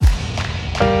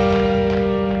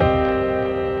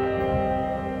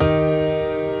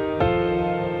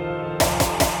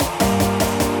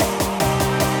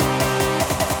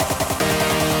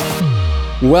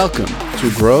Welcome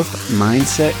to Growth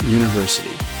Mindset University.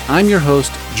 I'm your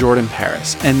host, Jordan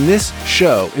Paris, and this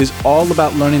show is all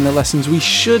about learning the lessons we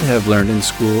should have learned in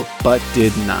school but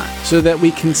did not, so that we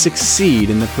can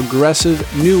succeed in the progressive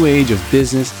new age of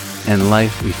business and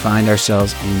life we find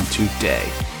ourselves in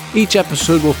today. Each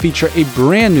episode will feature a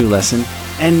brand new lesson,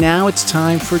 and now it's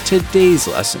time for today's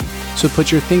lesson. So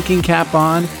put your thinking cap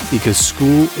on, because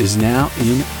school is now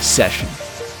in session.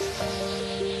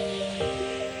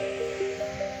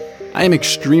 I am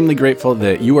extremely grateful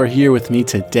that you are here with me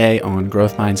today on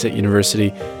Growth Mindset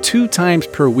University. 2 times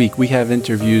per week, we have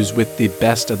interviews with the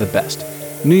best of the best.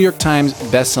 New York Times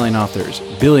bestselling authors,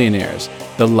 billionaires,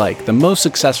 the most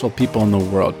successful people in the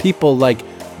world. People like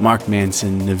Mark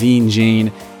Manson, Naveen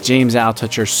Jain, James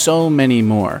Altucher, so many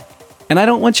more. And I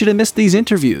don't want you to miss these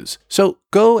interviews. So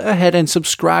go ahead and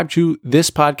subscribe to this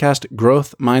podcast,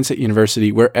 Growth Mindset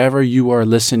University, wherever you are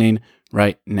listening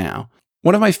right now.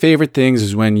 One of my favorite things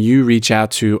is when you reach out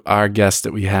to our guests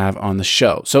that we have on the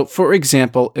show. So for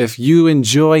example, if you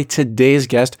enjoy today's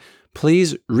guest,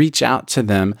 please reach out to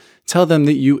them. Tell them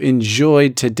that you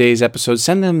enjoyed today's episode.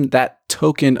 Send them that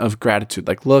token of gratitude.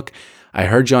 Like, look, I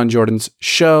heard you on Jordan's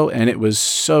show and it was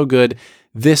so good.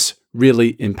 This really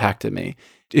impacted me.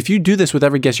 If you do this with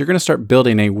every guest, you're going to start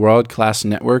building a world-class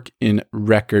network in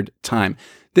record time.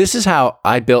 This is how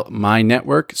I built my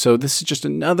network. So this is just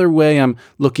another way I'm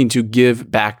looking to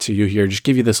give back to you here. Just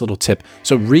give you this little tip.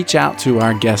 So reach out to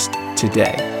our guest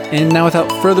today. And now without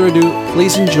further ado,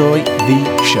 please enjoy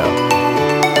the show.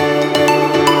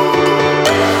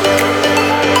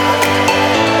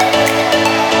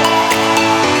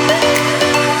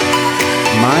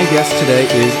 My guest today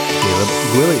is Caleb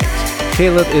Guilliams.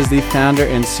 Caleb is the founder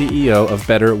and CEO of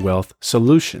Better Wealth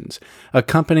Solutions, a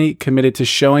company committed to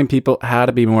showing people how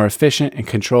to be more efficient and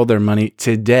control their money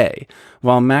today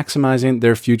while maximizing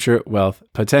their future wealth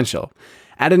potential.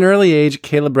 At an early age,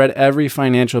 Caleb read every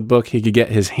financial book he could get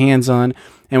his hands on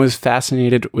and was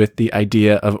fascinated with the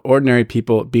idea of ordinary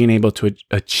people being able to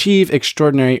achieve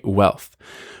extraordinary wealth.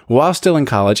 While still in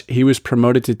college, he was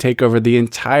promoted to take over the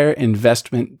entire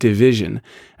investment division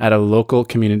at a local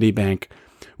community bank,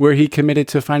 where he committed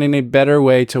to finding a better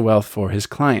way to wealth for his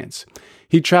clients.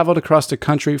 He traveled across the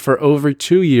country for over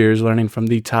 2 years, learning from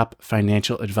the top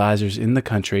financial advisors in the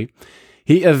country.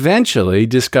 He eventually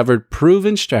discovered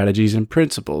proven strategies and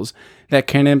principles that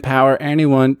can empower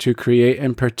anyone to create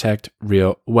and protect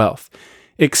real wealth.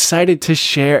 Excited to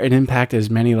share and impact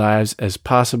as many lives as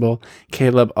possible,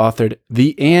 Caleb authored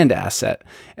The And Asset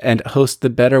and hosts the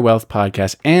Better Wealth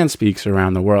podcast and speaks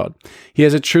around the world. He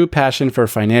has a true passion for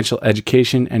financial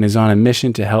education and is on a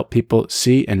mission to help people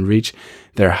see and reach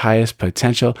their highest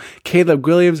potential. Caleb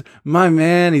Guilliams, my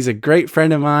man, he's a great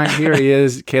friend of mine. Here he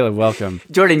is. Caleb, welcome.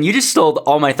 Jordan, you just stole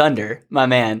all my thunder, my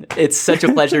man. It's such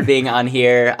a pleasure being on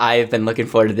here. I've been looking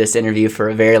forward to this interview for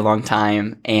a very long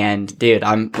time, and dude,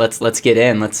 let's get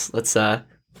in.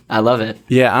 I love it.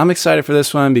 Yeah, I'm excited for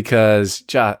this one because,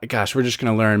 gosh, we're just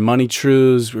going to learn money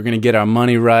truths. We're going to get our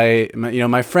money right.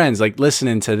 My friends, like,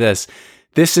 listening to this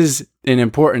is an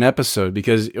important episode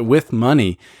because with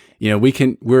money,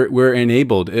 we're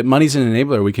enabled. Money's an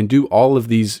enabler. We can do all of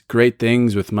these great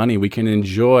things with money.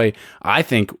 I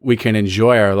think we can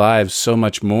enjoy our lives so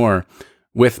much more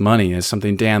with money, is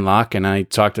something Dan Locke and I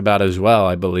talked about as well,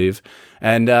 I believe.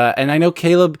 And I know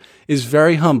Caleb is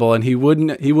very humble, and he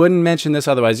wouldn't mention this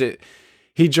otherwise.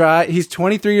 He's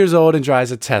 23 years old and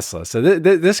drives a Tesla. So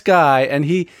this guy, and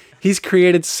he's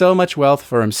created so much wealth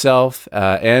for himself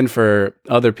and for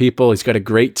other people. He's got a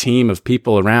great team of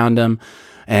people around him.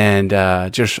 And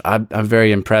I'm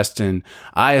very impressed, and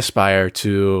I aspire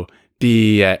to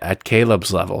be at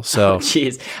Caleb's level. So,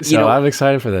 I'm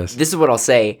excited for this. This is what I'll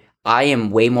say. I am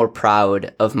way more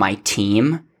proud of my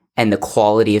team and the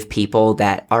quality of people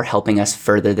that are helping us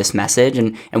further this message.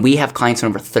 And we have clients in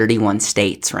over 31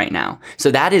 states right now.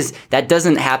 So that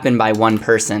doesn't happen by one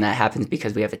person. That happens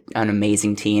because we have an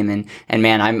amazing team. And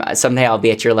man, someday I'll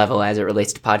be at your level as it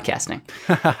relates to podcasting.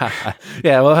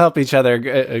 Yeah, we'll help each other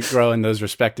grow in those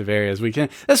respective areas. We can.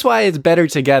 That's why it's better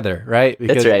together, right?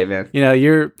 Because, that's right, man.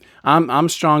 I'm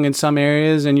strong in some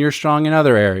areas and you're strong in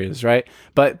other areas, right?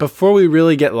 But before we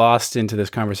really get lost into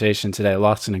this conversation today,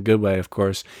 lost in a good way, of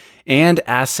course,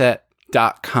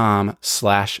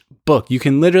 andasset.com/book. You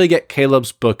can literally get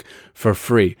Caleb's book for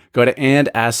free. Go to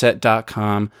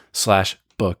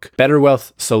andasset.com/book.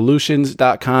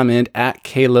 BetterWealthSolutions.com and at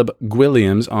Caleb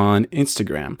Guilliams on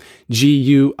Instagram.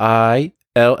 Guilliams.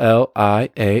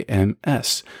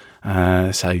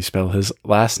 That's how you spell his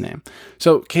last name.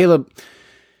 So Caleb,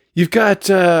 You've got,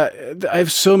 I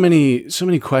have so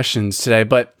many questions today,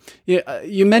 but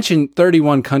you mentioned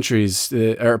 31 countries,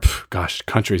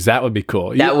 countries. That would be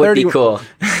cool. That would be cool.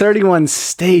 31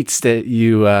 states that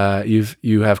you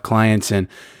have clients in.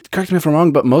 Correct me if I'm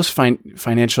wrong, but most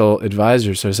financial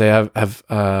advisors, so say, have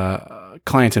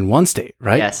clients in one state,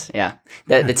 right? Yes, yeah.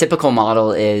 The typical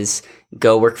model is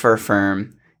go work for a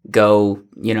firm, go,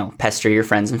 pester your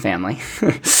friends and family,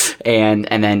 and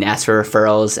then ask for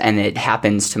referrals. And it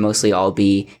happens to mostly all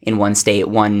be in one state,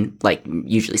 one, like,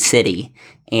 usually city.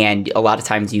 And a lot of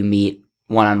times you meet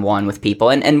one-on-one with people.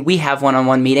 And we have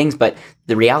one-on-one meetings, but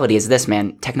the reality is this,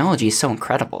 man, technology is so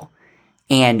incredible.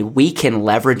 And we can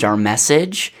leverage our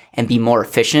message and be more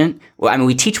efficient. Well, I mean,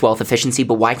 we teach wealth efficiency,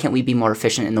 but why can't we be more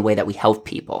efficient in the way that we help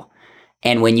people?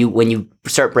 And when you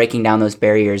start breaking down those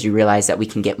barriers, you realize that we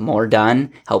can get more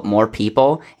done, help more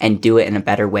people, and do it in a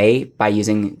better way by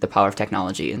using the power of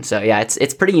technology. And so, yeah,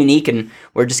 it's pretty unique, and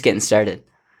we're just getting started.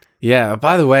 Yeah.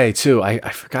 By the way, too, I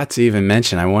forgot to even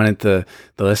mention, I wanted the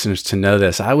listeners to know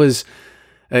this. I was,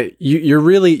 you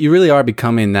really are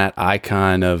becoming that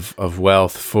icon of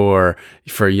wealth for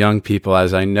young people,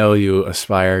 as I know you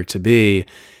aspire to be.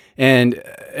 And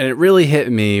it really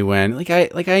hit me when,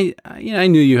 I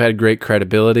knew you had great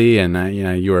credibility, and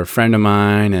you were a friend of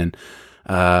mine, and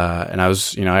I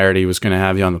was, I already was going to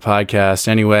have you on the podcast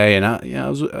anyway. And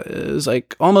it was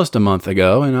like almost a month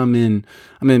ago, and I'm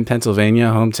in Pennsylvania,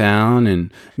 hometown,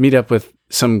 and meet up with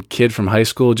some kid from high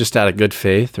school just out of good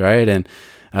faith, right? And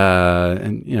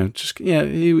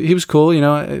he was cool.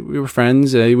 We were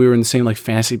friends. We were in the same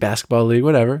fantasy basketball league,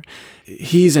 whatever.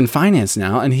 He's in finance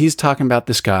now, and he's talking about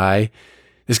this guy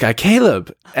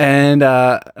Caleb, and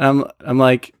I'm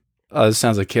like, oh, this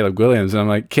sounds like Caleb Guilliams. And I'm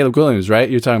like, Caleb Guilliams, right?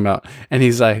 You're talking about? And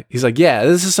he's like, yeah,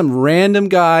 this is some random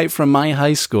guy from my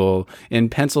high school in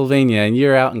Pennsylvania, and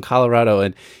you're out in Colorado,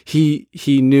 and he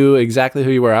knew exactly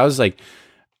who you were. I was like,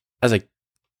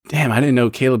 damn, I didn't know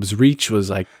Caleb's reach was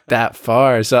like that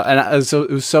far. So it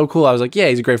was so cool. I was like, yeah,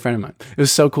 he's a great friend of mine. It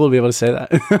was so cool to be able to say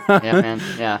that. Yeah, man.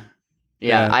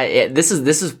 Yeah. This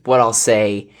is what I'll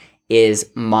say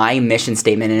is my mission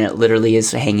statement, and it literally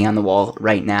is hanging on the wall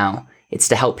right now. It's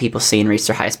to help people see and reach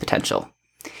their highest potential.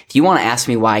 If you want to ask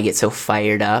me why I get so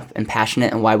fired up and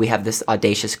passionate, and why we have this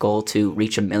audacious goal to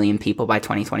reach 1 million people by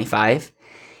 2025,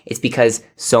 it's because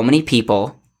so many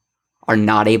people are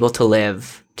not able to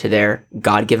live to their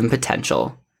God-given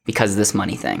potential because of this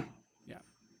money thing. Yeah.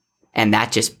 And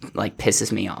that just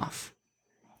pisses me off.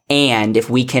 And if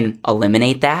we can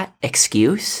eliminate that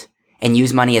excuse and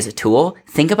use money as a tool,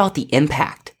 think about the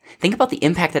impact. Think about the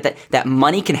impact that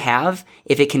money can have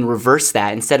if it can reverse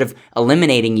that. Instead of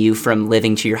eliminating you from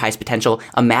living to your highest potential,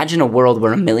 imagine a world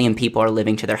where 1 million people are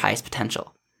living to their highest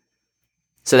potential.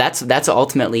 So that's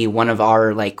ultimately one of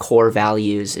our core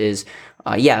values is,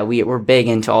 we're big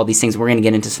into all these things. We're going to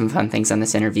get into some fun things on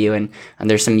this interview, and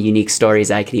there's some unique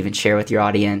stories I could even share with your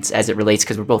audience as it relates,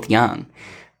 because we're both young.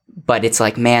 But it's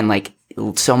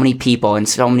so many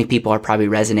people are probably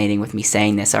resonating with me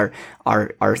saying this,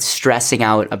 are stressing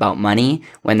out about money,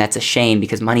 when that's a shame,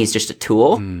 because money is just a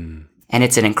tool, and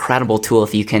it's an incredible tool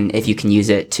if you can use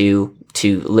it to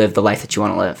live the life that you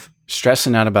want to live.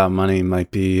 Stressing out about money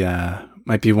might be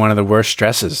one of the worst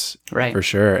stresses, right? For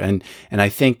sure. And I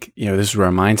think, this is where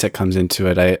our mindset comes into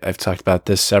it. I've talked about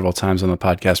this several times on the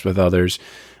podcast with others,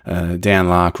 Dan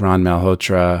Locke, Ron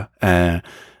Malhotra.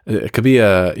 It could be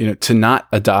to not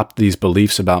adopt these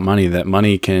beliefs about money, that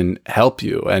money can help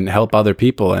you and help other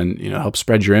people and, help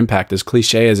spread your impact. As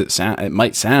cliche as it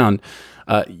might sound,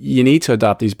 you need to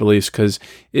adopt these beliefs, because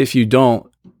if you don't,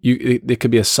 it could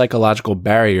be a psychological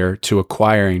barrier to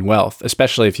acquiring wealth,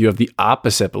 especially if you have the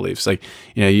opposite beliefs.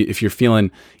 If you're feeling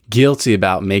guilty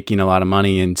about making a lot of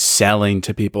money and selling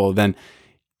to people, then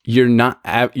you're not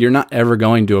ever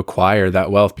going to acquire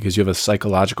that wealth, because you have a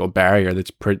psychological barrier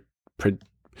that's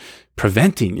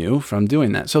preventing you from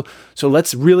doing that. So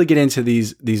let's really get into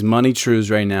these money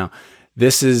truths right now.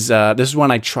 This is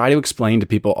one I try to explain to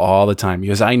people all the time,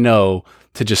 because I know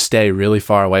to just stay really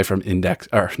far away from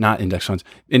not index funds.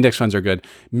 Index funds are good.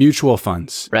 Mutual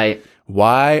funds. Right.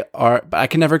 But I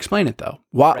can never explain it though.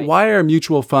 Why are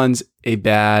mutual funds a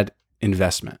bad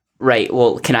investment? Right.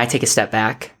 Well, can I take a step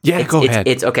back? Yeah, go ahead.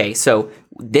 It's okay. So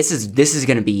this is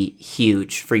going to be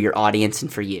huge for your audience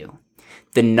and for you.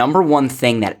 The number one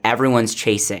thing that everyone's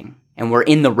chasing, and we're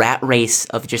in the rat race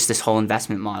of just this whole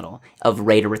investment model of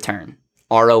rate of return,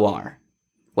 ROR.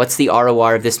 What's the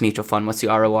ROR of this mutual fund? What's the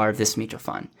ROR of this mutual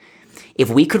fund? If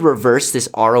we could reverse this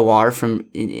ROR from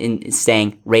in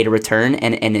saying rate of return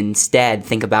and instead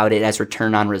think about it as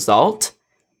return on result,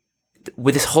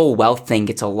 with this whole wealth thing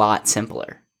gets a lot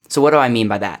simpler. So what do I mean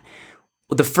by that?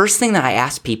 the first thing that I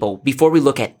ask people before we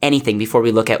look at anything, before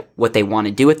we look at what they want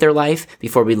to do with their life,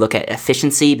 before we look at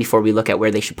efficiency, before we look at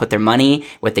where they should put their money,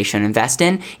 what they should invest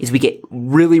in, is we get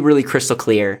really, really crystal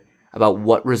clear about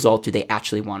what result do they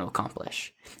actually want to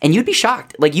accomplish. And you'd be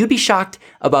shocked. Like, you'd be shocked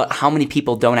about how many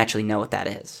people don't actually know what that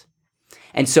is.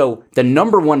 And so the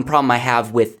number one problem I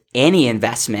have with any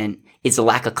investment is the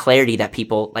lack of clarity that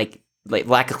people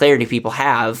lack of clarity people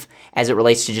have as it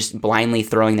relates to just blindly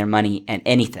throwing their money at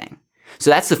anything. So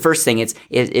that's the first thing. Is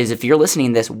if you're listening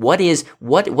to this, what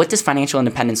does financial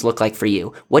independence look like for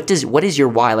you? What is your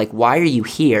why? Like, why are you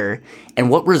here? And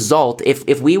what result,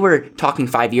 if we were talking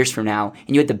 5 years from now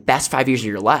and you had the best 5 years of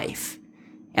your life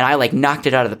and I knocked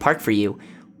it out of the park for you,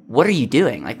 what are you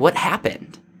doing? Like, what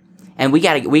happened? And we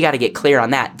gotta get clear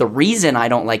on that. The reason I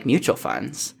don't like mutual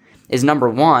funds is, number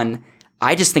one,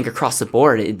 I just think across the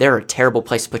board, they're a terrible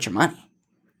place to put your money.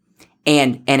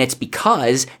 And it's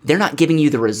because they're not giving you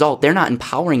the result. They're not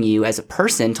empowering you as a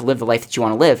person to live the life that you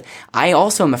want to live. I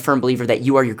also am a firm believer that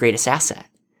you are your greatest asset.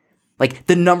 Like,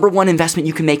 the number one investment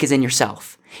you can make is in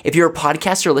yourself. If you're a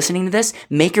podcaster listening to this,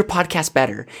 make your podcast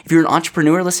better. If you're an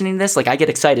entrepreneur listening to this, I get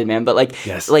excited, man, but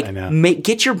yes, I know.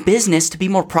 Get your business to be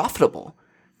more profitable.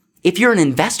 If you're an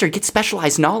investor, get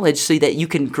specialized knowledge so that you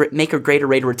can make a greater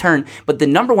rate of return. But the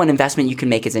number one investment you can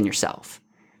make is in yourself.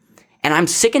 And I'm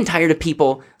sick and tired of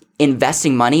people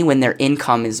investing money when their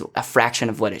income is a fraction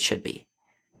of what it should be.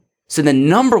 So the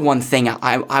number one thing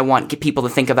I want people to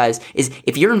think about is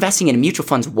if you're investing in mutual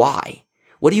funds, why?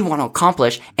 What do you want to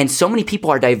accomplish? And so many people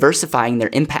are diversifying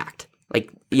their impact.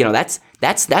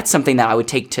 That's something that I would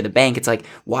take to the bank. It's like,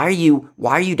 why are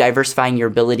you diversifying your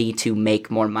ability to make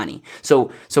more money?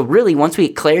 So really, once we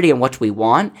get clarity on what we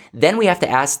want, then we have to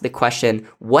ask the question,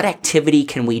 what activity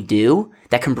can we do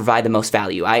that can provide the most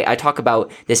value? I talk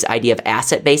about this idea of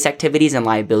asset-based activities and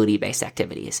liability-based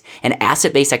activities. And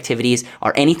asset-based activities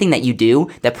are anything that you do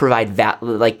that provide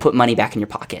put money back in your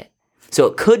pocket. So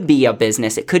it could be a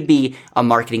business, it could be a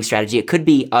marketing strategy, it could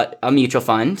be a mutual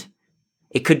fund.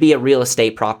 It could be a real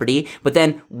estate property, but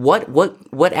then what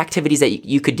activities that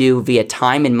you could do via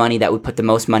time and money that would put the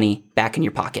most money back in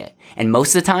your pocket? And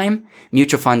most of the time,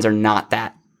 mutual funds are not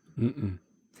that. Mm-mm.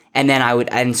 And then I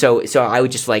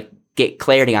would just get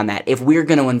clarity on that. If we're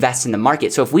going to invest in the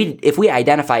market, so if we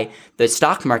identify the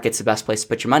stock market's the best place to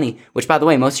put your money, which, by the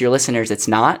way, most of your listeners, it's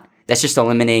not. That's just a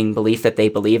limiting belief that they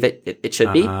believe it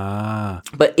should be.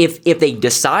 But if they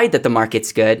decide that the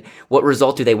market's good, what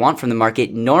result do they want from the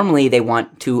market? Normally, they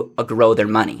want to grow their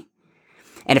money.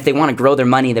 And if they want to grow their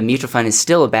money, the mutual fund is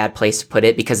still a bad place to put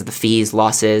it because of the fees,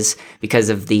 losses, because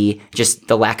of the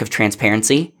lack of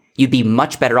transparency. You'd be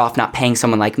much better off not paying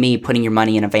someone like me, putting your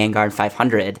money in a Vanguard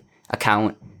 500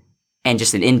 account and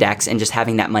just an index and just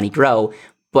having that money grow.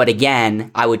 But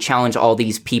again, I would challenge all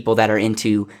these people that are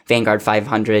into Vanguard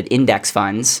 500 index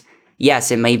funds. Yes,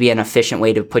 it may be an efficient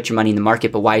way to put your money in the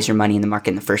market, but why is your money in the market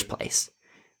in the first place?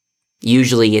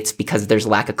 Usually it's because there's a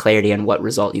lack of clarity on what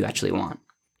result you actually want.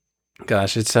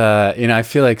 Gosh, it's I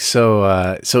feel like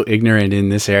so ignorant in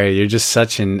this area. You're just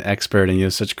such an expert and you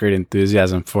have such great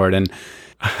enthusiasm for it. And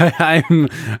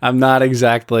I'm not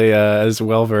exactly as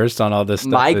well versed on all this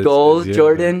stuff. My goal,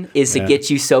 Jordan, is to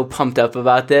get you so pumped up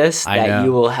about this that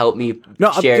you will help me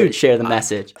share the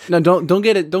message. No, don't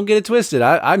get it twisted.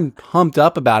 I'm pumped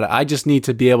up about it. I just need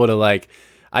to be able to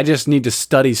I just need to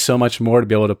study so much more to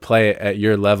be able to play it at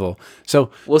your level.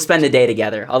 So we'll spend a day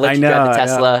together. I'll let you drive the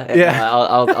Tesla. And,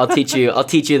 I'll teach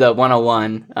you the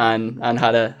 101 on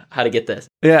how to get this.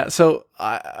 Yeah. So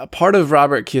part of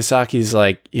Robert Kiyosaki's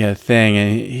thing,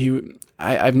 and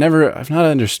I've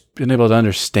not been able to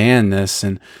understand this,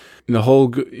 and the whole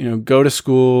go to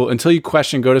school until you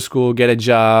question, go to school, get a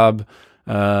job.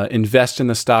 Invest in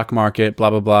the stock market, blah,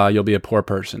 blah, blah, you'll be a poor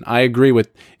person. I agree with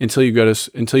until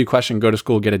you question, go to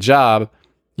school, get a job,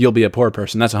 you'll be a poor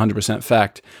person. That's 100%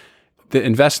 fact. The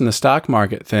invest in the stock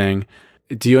market thing,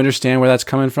 do you understand where that's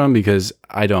coming from? Because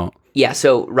I don't. Yeah,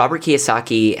 so Robert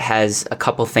Kiyosaki has a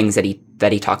couple things that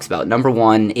he talks about. Number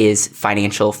one is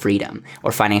financial freedom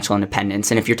or financial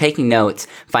independence. And if you're taking notes,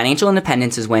 financial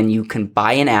independence is when you can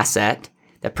buy an asset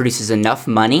that produces enough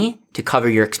money to cover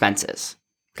your expenses.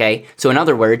 Okay. So in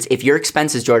other words, if your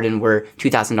expenses, Jordan, were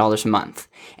 $2,000 a month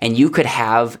and you could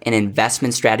have an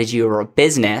investment strategy or a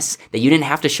business that you didn't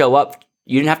have to show up.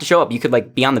 You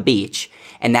could be on the beach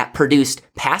and that produced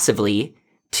passively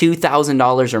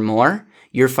 $2,000 or more.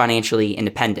 You're financially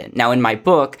independent. Now in my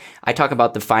book, I talk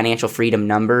about the financial freedom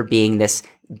number being this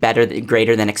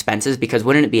greater than expenses, because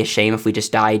wouldn't it be a shame if we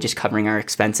just die just covering our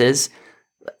expenses?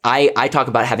 I talk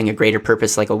about having a greater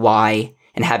purpose, like a why,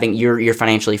 and having you're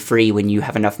financially free when you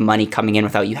have enough money coming in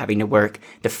without you having to work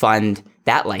to fund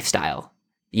that lifestyle.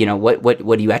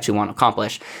 what do you actually want to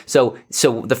accomplish? So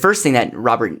the first thing that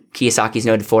Robert Kiyosaki is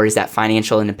noted for is that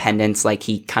financial independence, like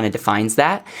he kind of defines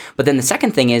that. But then the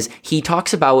second thing is he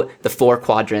talks about the 4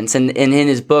 quadrants, and in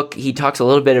his book he talks a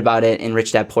little bit about it in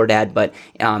Rich Dad Poor Dad, but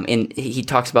he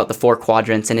talks about the 4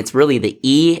 quadrants, and it's really the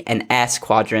E and S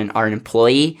quadrant are an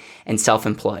employee and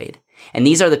self-employed. And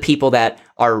these are the people that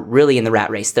are really in the rat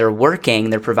race. They're working,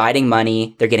 they're providing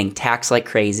money, they're getting taxed like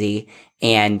crazy,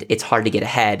 and it's hard to get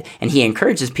ahead. And he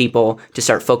encourages people to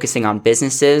start focusing on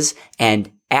businesses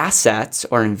and assets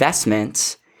or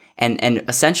investments. And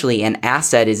essentially an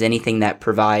asset is anything that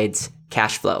provides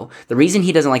cash flow. The reason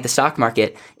he doesn't like the stock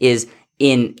market is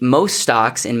in most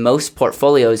stocks, in most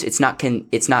portfolios, it's not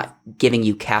giving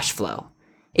you cash flow.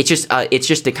 It's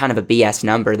just a kind of a BS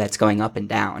number that's going up and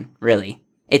down, really.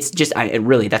 It's just,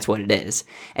 really, that's what it is.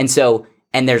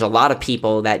 And there's a lot of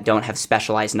people that don't have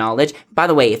specialized knowledge. By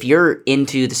the way, if you're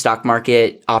into the stock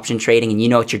market, option trading, and you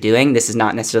know what you're doing, this is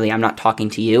not necessarily, I'm not talking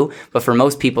to you, but for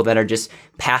most people that are just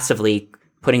passively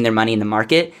putting their money in the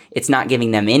market, it's not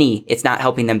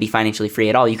helping them be financially free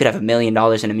at all. You could have $1 million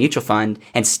in a mutual fund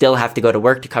and still have to go to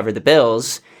work to cover the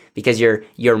bills, because your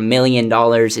 $1 million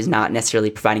is not necessarily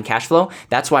providing cash flow.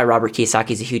 That's why Robert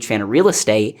Kiyosaki is a huge fan of real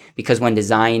estate, because when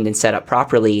designed and set up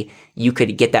properly, you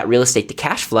could get that real estate to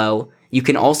cash flow. You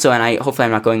can also, and hopefully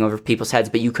I'm not going over people's heads,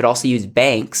 but you could also use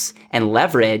banks and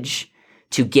leverage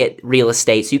to get real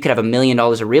estate. So you could have $1 million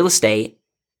of real estate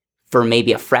for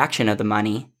maybe a fraction of the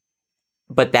money,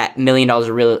 but that $1 million of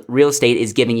real estate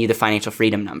is giving you the financial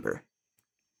freedom number,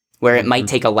 where it might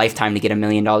take a lifetime to get $1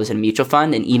 million in a mutual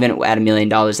fund. And even at $1 million,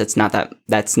 that's not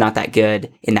that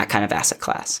good in that kind of asset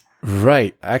class.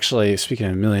 Right. Actually, speaking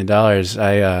of $1 million,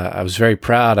 I was very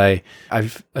proud.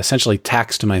 I've essentially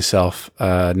taxed myself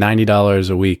 $90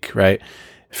 a week, right?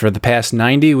 For the past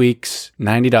 90 weeks,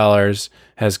 $90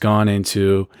 has gone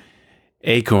into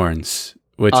Acorns,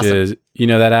 which Awesome. is,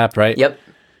 that app, right? Yep.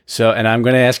 So, and I'm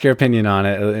going to ask your opinion on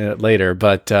it later,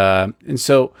 but, and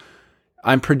so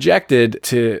I'm projected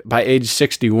to, by age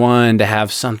 61, to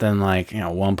have something like,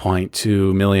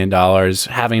 $1.2 million,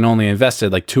 having only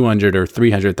invested like $200,000 or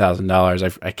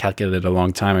 $300,000. I calculated a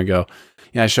long time ago.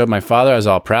 I showed my father. I was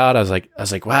all proud. I was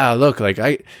like, wow, look, like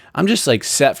I'm just like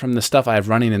set from the stuff I have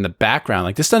running in the background.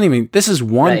 Like this is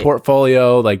one Right.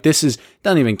 portfolio. Like doesn't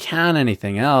even count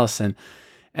anything else. And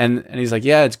he's like,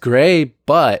 yeah, it's great,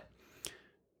 but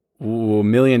 $1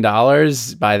 million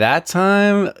by that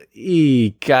time,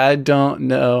 I don't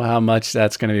know how much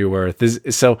that's going to be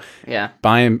worth. So Yeah.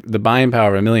 the buying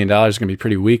power of $1 million is going to be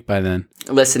pretty weak by then.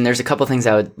 Listen, there's a couple things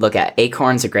I would look at.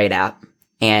 Acorn's a great app.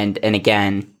 And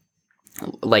again,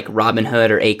 like Robinhood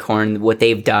or Acorn, what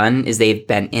they've done is they've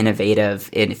been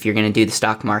innovative. And if you're going to do the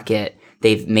stock market,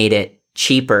 they've made it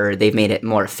cheaper. They've made it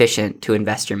more efficient to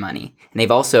invest your money. And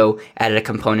they've also added a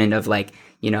component of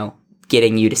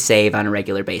getting you to save on a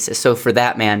regular basis. So for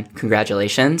that, man,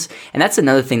 congratulations. And that's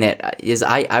another thing that is,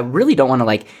 I really don't want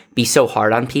to be so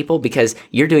hard on people, because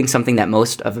you're doing something that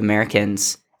most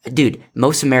Americans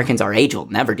our age will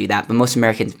never do that, but most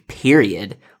Americans,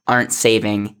 period, aren't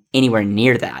saving anywhere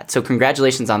near that. So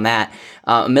congratulations on that.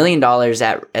 $1 million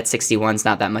at 61 is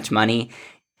not that much money.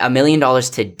 $1 million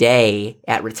today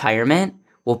at retirement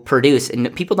will produce,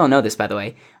 and people don't know this, by the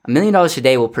way, $1 million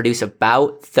today will produce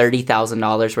about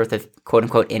 $30,000 worth of quote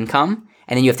unquote income.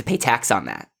 And then you have to pay tax on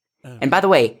that. And by the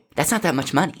way, that's not that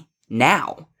much money.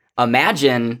 Now,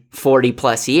 imagine 40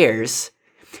 plus years.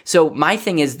 So my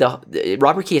thing is,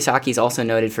 Robert Kiyosaki is also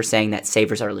noted for saying that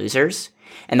savers are losers.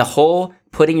 And the whole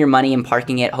putting your money and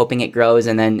parking it, hoping it grows,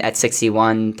 and then at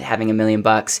 61 having $1 million,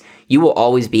 you will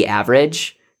always be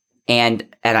average. And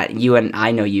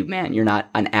I know you, man, you're not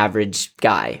an average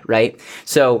guy, right?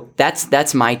 So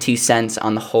that's my 2 cents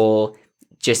on the whole,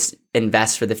 just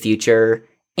invest for the future.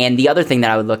 And the other thing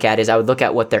that I would look at is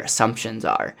what their assumptions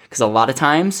are. Because a lot of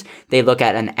times they look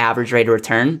at an average rate of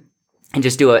return and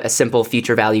just do a simple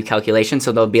future value calculation.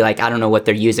 So they'll be like, I don't know what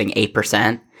they're using,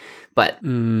 8%. But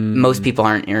most people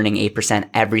aren't earning 8%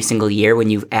 every single year when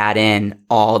you add in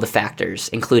all the factors,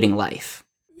 including life.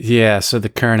 Yeah, so the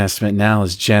current estimate now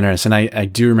is generous. And I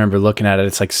do remember looking at it.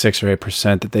 It's like 6 or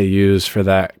 8% that they use for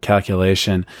that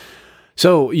calculation.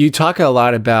 So you talk a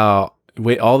lot about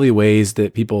all the ways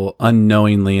that people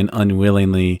unknowingly and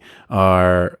unwillingly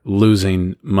are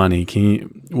losing money.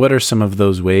 What are some of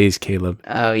those ways, Caleb?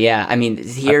 Oh, yeah. I mean,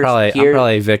 I'm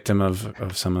probably a victim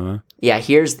of some of them. Yeah,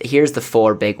 here's the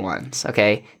 4 big ones,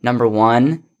 okay? Number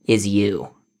 1 is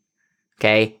you.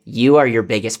 Okay, you are your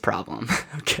biggest problem.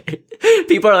 Okay,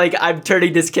 people are like, I'm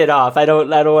turning this kid off. I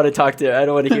don't want to talk to. I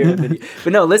don't want to hear him.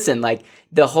 But no, listen.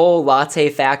 the whole latte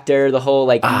factor, the whole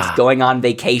like going on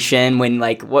vacation when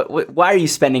like why are you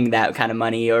spending that kind of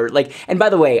money? Or like, and by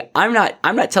the way, I'm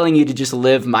not telling you to just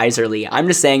live miserly. I'm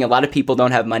just saying a lot of people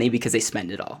don't have money because they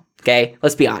spend it all. Okay,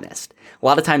 let's be honest. A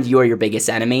lot of times you are your biggest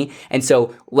enemy, and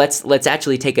so let's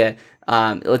actually take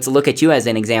let's look at you as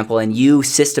an example, and you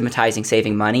systematizing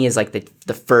saving money is like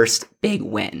the first big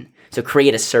win. So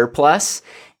create a surplus.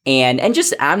 And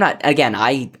just, I'm not, again,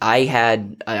 I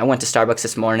went to Starbucks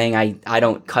this morning. I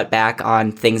don't cut back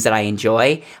on things that I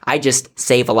enjoy. I just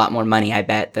save a lot more money, I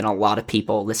bet, than a lot of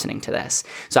people listening to this.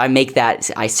 So I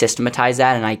systematize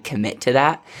that and I commit to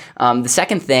that. The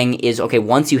second thing is, okay,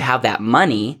 once you have that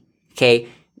money, okay,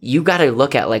 you got to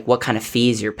look at like what kind of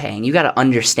fees you're paying. You got to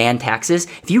understand taxes.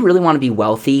 If you really want to be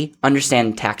wealthy,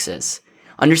 understand taxes.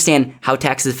 Understand how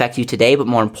taxes affect you today, but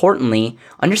more importantly,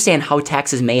 understand how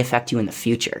taxes may affect you in the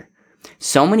future.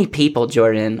 So many people,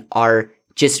 Jordan, are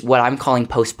just what I'm calling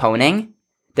postponing.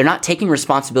 They're not taking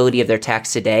responsibility of their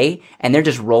tax today, and they're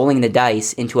just rolling the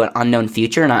dice into an unknown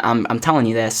future. And I'm telling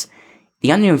you this, the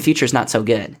unknown future is not so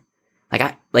good.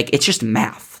 It's just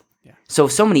math. Yeah.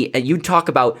 So many, you talk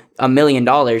about $1 million,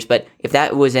 but if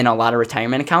that was in a lot of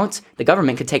retirement accounts, the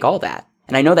government could take all that.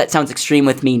 And I know that sounds extreme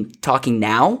with me talking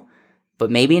now, but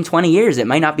maybe in 20 years, it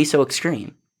might not be so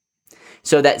extreme.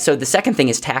 So the second thing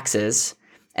is taxes.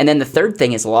 And then the third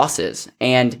thing is losses.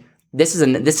 And this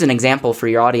is an example for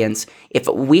your audience. If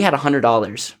we had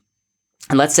 $100,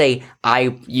 and let's say I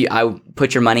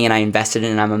put your money and I invested in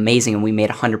it and I'm amazing and we made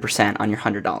 100% on your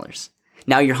 $100.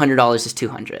 Now your $100 is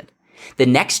 $200. The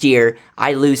next year,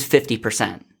 I lose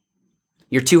 50%.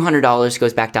 Your $200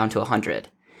 goes back down to $100.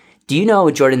 Do you know,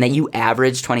 Jordan, that you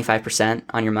average 25%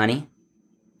 on your money?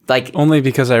 Like, only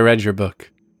because I read your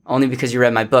book. Only because you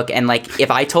read my book. And like, if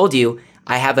I told you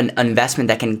I have an investment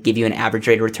that can give you an average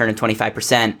rate of return of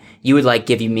 25%, you would like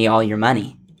give me all your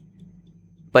money.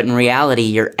 But in reality,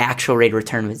 your actual rate of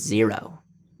return was 0.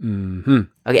 Mm-hmm.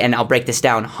 Okay, and I'll break this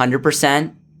down.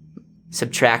 100%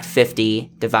 subtract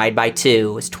 50, divide by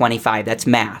 2 is 25. That's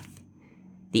math.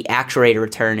 The actual rate of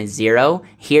return is 0.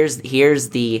 Here's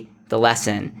the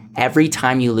lesson. Every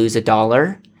time you lose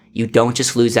 $1, you don't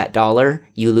just lose that dollar,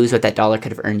 you lose what that dollar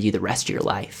could have earned you the rest of your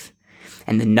life.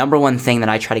 And the number one thing that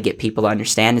I try to get people to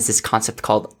understand is this concept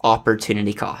called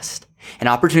opportunity cost. And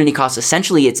opportunity cost,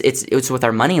 essentially, it's with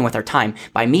our money and with our time.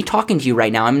 By me talking to you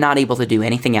right now, I'm not able to do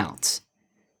anything else.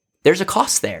 There's a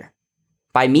cost there.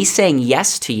 By me saying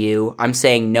yes to you, I'm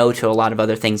saying no to a lot of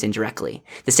other things indirectly.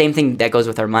 The same thing that goes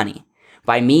with our money.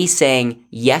 By me saying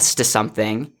yes to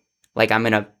something, like I'm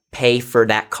going to pay for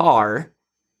that car,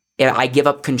 I give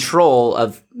up control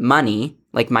of money.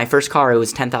 Like my first car, it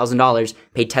was $10,000,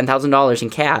 paid $10,000 in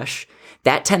cash.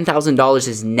 That $10,000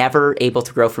 is never able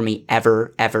to grow for me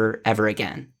ever, ever, ever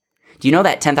again. Do you know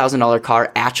that $10,000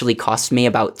 car actually cost me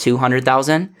about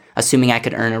 $200,000, assuming I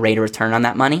could earn a rate of return on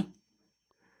that money?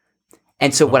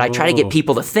 And so what I try to get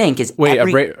people to think is a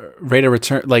rate of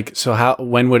return. Like, so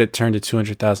when would it turn to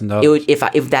 $200,000? It would,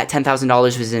 if that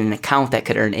 $10,000 was in an account that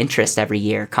could earn interest every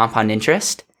year, compound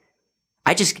interest.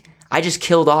 I just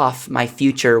killed off my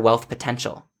future wealth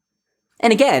potential.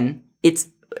 And again, it's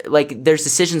like there's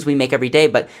decisions we make every day,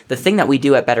 but the thing that we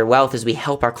do at Better Wealth is we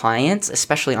help our clients,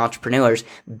 especially entrepreneurs,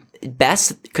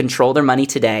 best control their money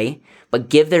today, but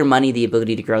give their money the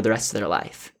ability to grow the rest of their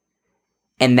life.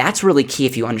 And that's really key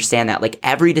if you understand that. Like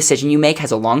every decision you make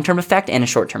has a long-term effect and a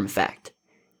short-term effect.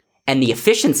 And the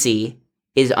efficiency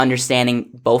is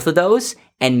understanding both of those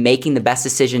and making the best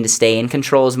decision to stay in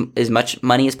control as much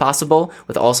money as possible,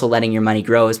 with also letting your money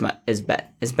grow as best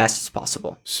as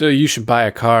possible. So you should buy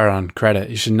a car on credit.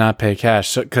 You should not pay cash.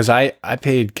 So because I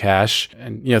paid cash,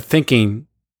 and thinking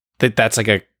that that's like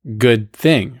a good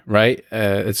thing, right?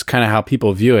 It's kind of how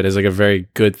people view it as like a very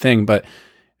good thing. But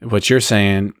what you're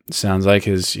saying sounds like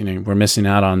is we're missing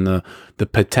out on the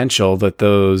potential that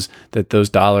those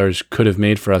dollars could have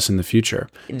made for us in the future.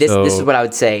 This is what I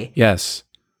would say. Yes.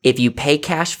 If you pay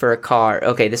cash for a car,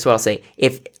 okay, this is what I'll say.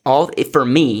 If for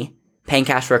me, paying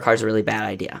cash for a car is a really bad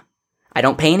idea. I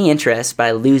don't pay any interest, but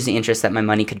I lose the interest that my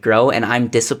money could grow, and I'm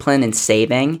disciplined in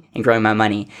saving and growing my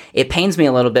money. It pains me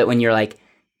a little bit when you're like,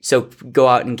 so go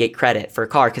out and get credit for a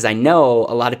car, because I know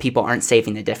a lot of people aren't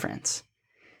saving the difference.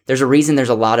 There's a reason there's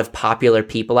a lot of popular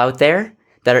people out there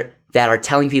that are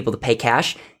telling people to pay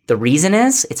cash. The reason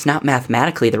is it's not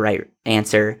mathematically the right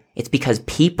answer. It's because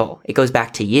it goes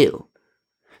back to you.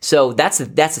 So that's the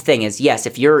thing is, yes,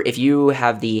 if you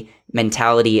have the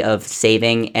mentality of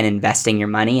saving and investing your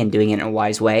money and doing it in a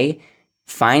wise way,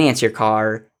 finance your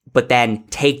car, but then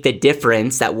take the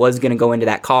difference that was going to go into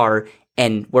that car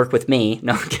and work with me,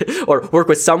 or work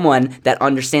with someone that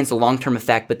understands the long-term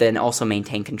effect, but then also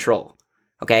maintain control.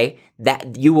 Okay?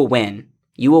 That you will win.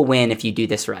 You will win if you do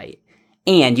this right.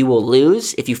 And you will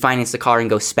lose if you finance the car and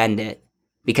go spend it,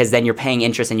 because then you're paying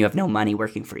interest and you have no money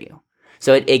working for you.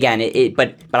 So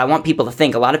but I want people to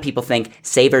think, a lot of people think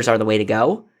savers are the way to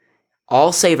go.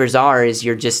 All savers are is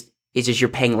you're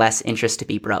paying less interest to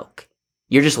be broke.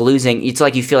 You're just losing. It's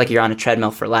like you feel like you're on a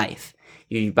treadmill for life.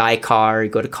 You buy a car, you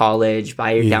go to college,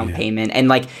 buy your down payment, and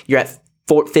like you're at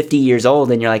 50 years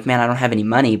old and you're like, man, I don't have any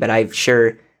money, but I've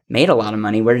sure made a lot of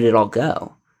money. Where did it all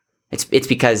go? It's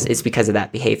because of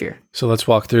that behavior. So let's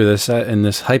walk through this. In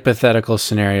this hypothetical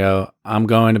scenario, I'm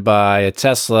going to buy a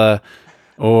Tesla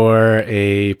or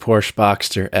a Porsche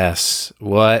Boxster S.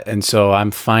 And so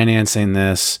I'm financing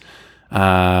this.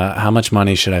 How much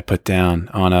money should I put down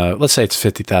on let's say it's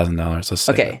 $50,000. Let's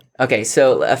say Okay.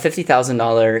 So a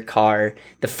 $50,000 car,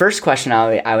 the first question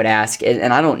I would ask,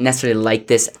 and I don't necessarily like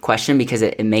this question because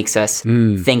it makes us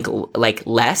think like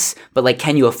less, but like,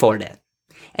 can you afford it?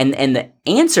 And the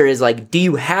answer is like, do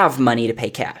you have money to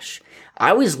pay cash? I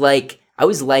always like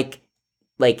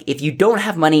if you don't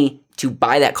have money to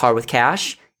buy that car with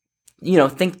cash,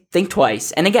 think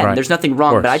twice. And again, There's nothing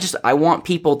wrong, but I want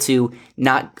people to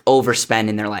not overspend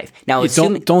in their life. Now,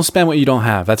 don't spend what you don't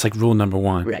have. That's like rule number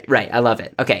one. Right. I love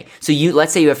it. Okay. So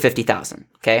let's say you have 50,000.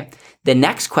 Okay. The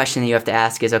next question that you have to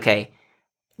ask is, okay,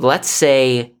 let's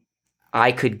say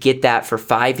I could get that for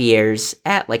 5 years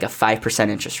at like a 5%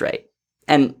 interest rate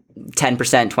and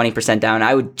 10%, 20% down.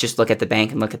 I would just look at the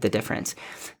bank and look at the difference.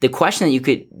 The question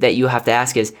that you have to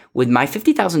ask is, would my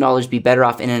 $50,000 be better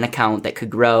off in an account that could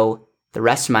grow the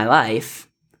rest of my life,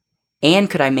 and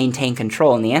could I maintain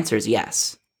control? And the answer is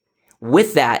yes.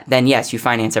 With that, then yes, you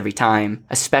finance every time,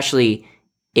 especially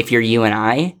if you're you and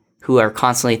I, who are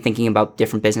constantly thinking about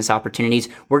different business opportunities.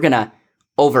 We're going to,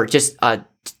 over just a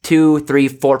 2, 3,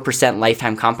 4%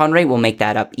 lifetime compound rate, will make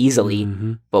that up easily.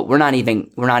 Mm-hmm. But we're not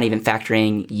even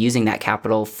factoring using that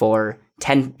capital for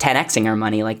 10xing our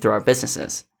money like through our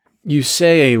businesses. You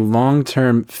say a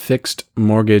long-term fixed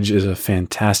mortgage is a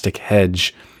fantastic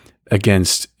hedge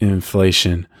against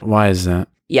inflation. Why is that?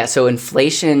 Yeah, so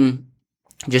inflation,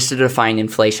 just to define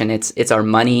inflation, it's our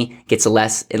money gets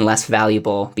less and less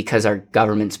valuable because our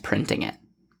government's printing it.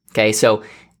 Okay, so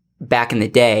back in the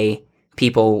day,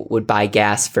 people would buy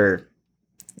gas for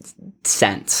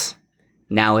cents.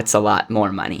 Now it's a lot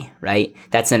more money, right?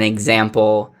 That's an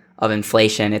example of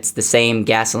inflation. It's the same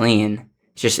gasoline,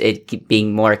 it's just it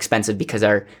being more expensive because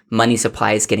our money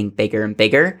supply is getting bigger and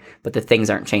bigger, but the things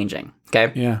aren't changing.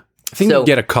 Okay. Yeah. I think you could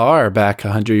get a car back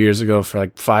 100 years ago for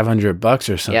like $500 or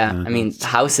something. Yeah, I mean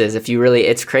houses.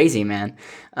 it's crazy, man.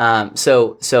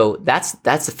 So that's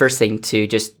the first thing to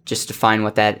just define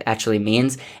what that actually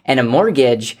means. And a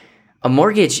mortgage,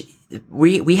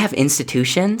 we have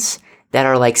institutions that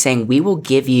are like saying we will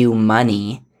give you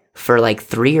money for like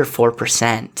 3 or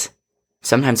 4%,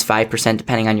 sometimes 5%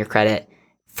 depending on your credit,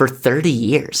 for 30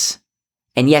 years.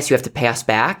 And yes, you have to pay us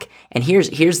back. And here's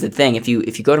the thing. If you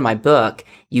go to my book,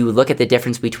 you look at the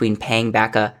difference between paying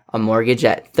back a mortgage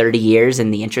at 30 years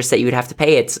and the interest that you would have to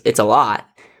pay. It's a lot.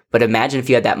 But imagine if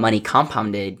you had that money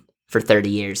compounded for 30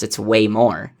 years, it's way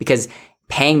more, because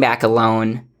paying back a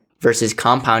loan versus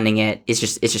compounding it it's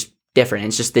just different.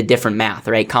 It's just the different math,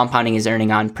 right? Compounding is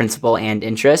earning on principal and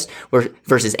interest,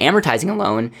 versus amortizing a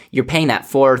loan, you're paying that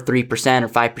 4, 3% or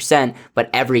 5%, but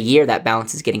every year that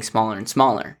balance is getting smaller and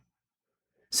smaller.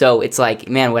 So it's like,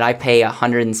 man, would I pay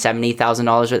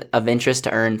 $170,000 of interest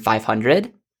to earn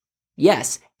 $500?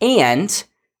 Yes. And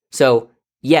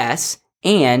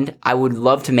I would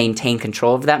love to maintain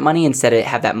control of that money instead of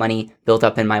have that money built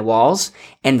up in my walls.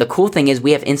 And the cool thing is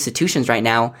we have institutions right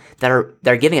now that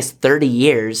are giving us 30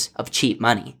 years of cheap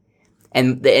money.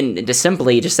 And to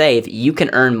simply just say, if you can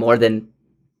earn more than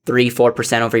 3,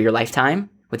 4% over your lifetime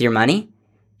with your money,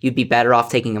 you'd be better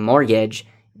off taking a mortgage,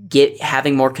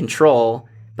 having more control.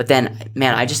 But then,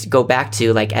 man, I just go back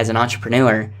to, like, as an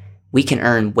entrepreneur, we can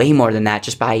earn way more than that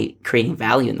just by creating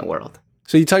value in the world.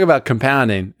 So you talk about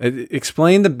compounding.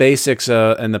 Explain the basics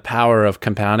and the power of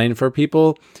compounding for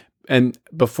people. And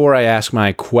before I ask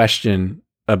my question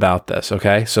about this,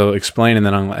 okay? So explain, and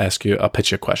then I'll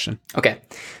pitch you a question. Okay.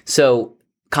 So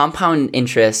compound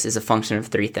interest is a function of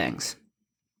 3 things.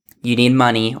 You need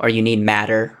money, or you need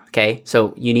matter, okay?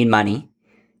 So you need money.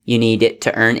 You need it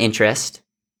to earn interest,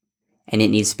 and it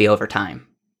needs to be over time.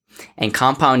 And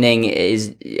compounding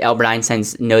is, Albert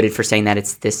Einstein's noted for saying that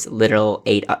it's this literal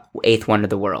eighth wonder of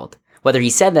the world. Whether he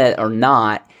said that or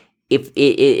not,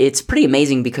 it's pretty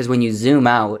amazing, because when you zoom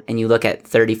out and you look at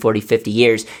 30, 40, 50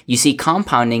 years, you see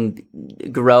compounding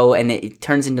grow, and it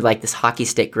turns into like this hockey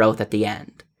stick growth at the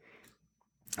end.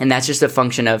 And that's just a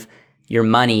function of your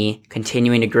money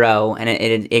continuing to grow, and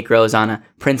it grows on a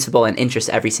principal and interest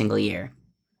every single year.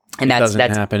 And it doesn't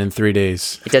happen in 3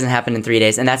 days. It doesn't happen in 3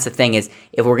 days. And that's the thing is,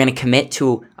 if we're going to commit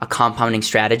to a compounding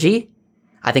strategy,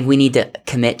 I think we need to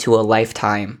commit to a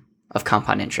lifetime of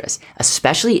compound interest.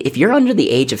 Especially if you're under the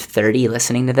age of 30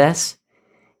 listening to this,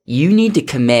 you need to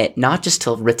commit not just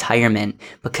to retirement,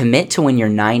 but commit to when you're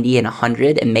 90 and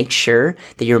 100 and make sure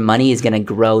that your money is going to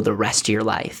grow the rest of your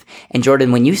life. And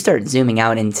Jordan, when you start zooming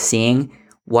out and seeing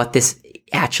what this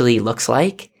actually looks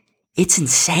like, it's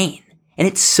insane. And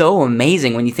it's so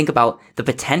amazing when you think about the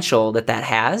potential that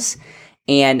has.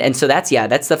 And so that's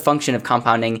the function of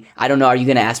compounding. I don't know. Are you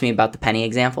going to ask me about the penny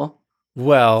example?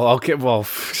 Well, okay. Well,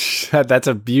 that's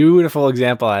a beautiful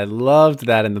example. I loved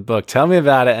that in the book. Tell me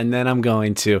about it. And then I'm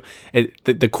going to,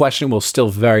 the question will still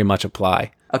very much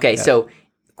apply. Okay. Yeah. So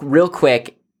real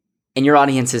quick, and your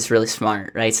audience is really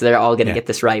smart, right? So they're all going to get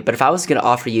this right. But if I was going to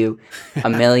offer you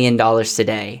 $1 million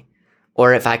today,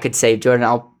 or if I could say, Jordan,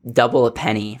 I'll double a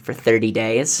penny for 30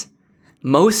 days,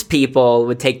 most people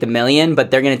would take the million, but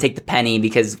they're going to take the penny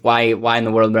because why in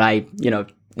the world would I,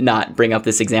 not bring up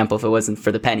this example if it wasn't for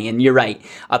the penny? And you're right.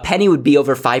 A penny would be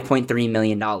over $5.3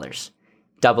 million,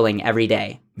 doubling every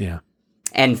day. Yeah.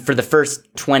 And for the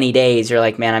first 20 days, you're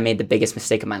like, man, I made the biggest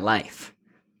mistake of my life.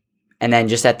 And then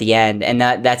just at the end, and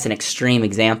that's an extreme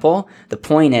example. The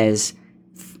point is,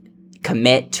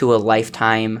 commit to a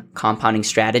lifetime compounding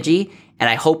strategy. And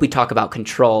I hope we talk about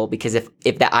control, because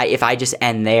if I just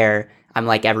end there, I'm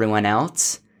like everyone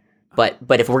else. But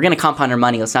if we're going to compound our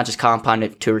money, let's not just compound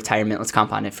it to retirement. Let's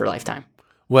compound it for a lifetime.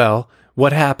 Well,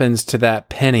 what happens to that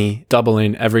penny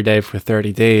doubling every day for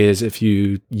 30 days if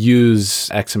you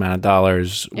use X amount of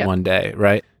dollars one day,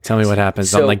 right? Tell me what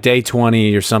happens on like day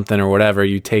 20 or something or whatever.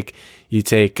 You take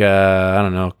I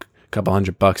don't know, a couple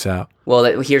 $100 out.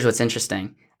 Well, here's what's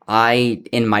interesting.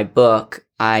 In my book,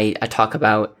 I talk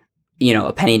about,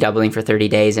 a penny doubling for 30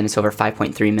 days and it's over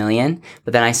 5.3 million.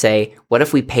 But then I say, what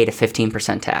if we paid a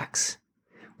 15% tax?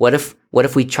 What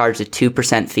if we charged a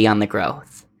 2% fee on the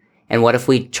growth? And what if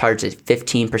we charged a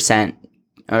 15%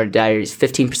 or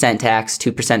 15% tax,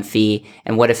 2% fee?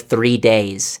 And what if 3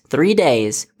 days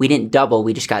we didn't double,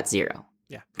 we just got zero?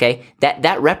 Yeah. Okay.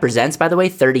 That represents, by the way,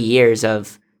 30 years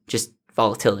of just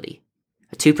volatility.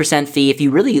 A 2% fee. If you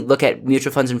really look at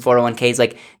mutual funds and 401ks,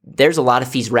 like there's a lot of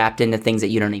fees wrapped into things that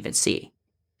you don't even see.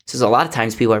 So a lot of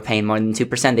times people are paying more than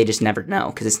 2%. They just never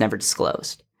know because it's never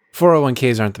disclosed.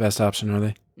 401ks aren't the best option, are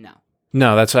they?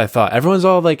 No, that's what I thought. Everyone's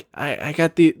all like, I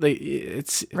got the, like,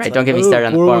 it's right. Like, don't get me started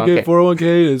on the 401k. 401k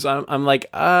is, I'm like,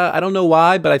 I don't know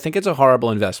why, but I think it's a horrible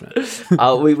investment.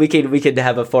 We could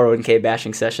have a 401k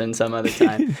bashing session some other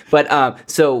time. But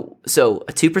so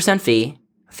a 2% fee,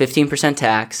 15%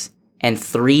 tax, and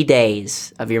 3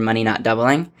 days of your money not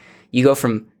doubling, you go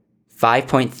from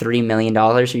 $5.3 million.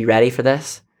 Are you ready for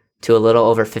this? To a little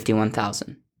over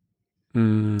 51,000.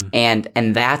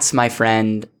 And that's, my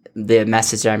friend, the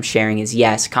message that I'm sharing is,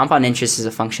 yes, compound interest is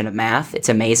a function of math. It's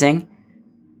amazing.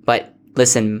 But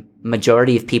listen,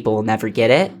 majority of people will never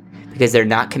get it because they're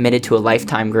not committed to a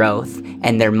lifetime growth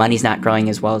and their money's not growing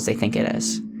as well as they think it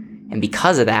is. And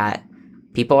because of that,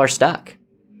 people are stuck.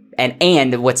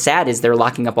 And what's sad is they're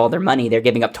locking up all their money. They're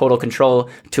giving up total control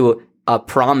to a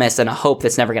promise and a hope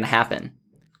that's never going to happen.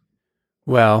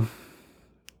 Well,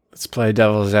 let's play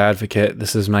devil's advocate.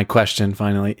 This is my question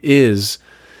finally. Is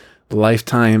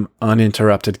lifetime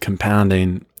uninterrupted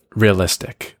compounding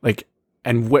realistic? Like,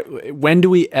 and when do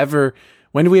we ever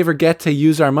get to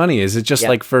use our money? Is it just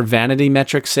like for vanity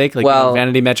metrics sake? Like,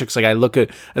 vanity metrics, like I look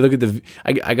at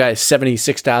I got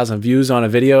 76,000 views on a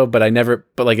video, but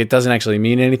like it doesn't actually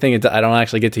mean anything. I don't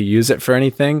actually get to use it for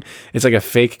anything. It's like a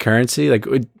fake currency. Like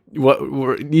what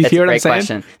you hear what I'm saying?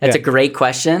 Question. That's a great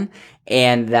question.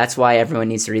 And that's why everyone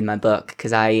needs to read my book,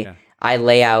 because I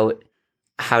lay out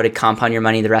how to compound your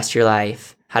money the rest of your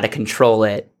life, how to control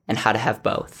it, and how to have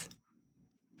both.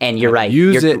 And you're right.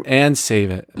 Use it and save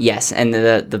it. Yes. And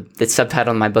the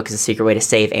subtitle of my book is A Secret Way to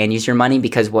Save and Use Your Money,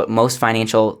 because what most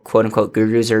financial quote unquote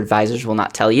gurus or advisors will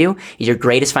not tell you is your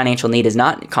greatest financial need is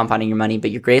not compounding your money, but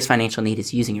your greatest financial need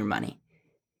is using your money.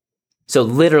 So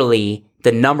literally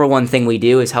the number one thing we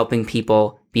do is helping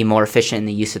people be more efficient in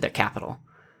the use of their capital.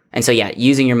 And so,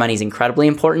 using your money is incredibly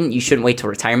important. You shouldn't wait till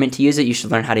retirement to use it. You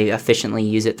should learn how to efficiently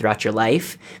use it throughout your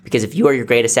life, because if you are your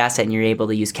greatest asset and you're able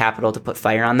to use capital to put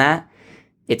fire on that,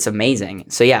 it's amazing.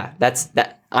 So that's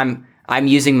that. I'm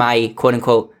using my quote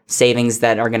unquote savings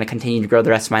that are going to continue to grow the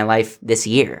rest of my life this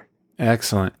year.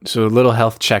 Excellent. So a little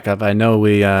health checkup. I know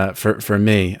we for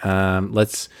me,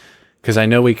 let's because I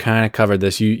know we kind of covered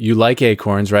this. You like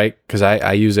Acorns, right? Because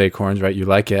I use Acorns, right? You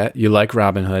like it. You like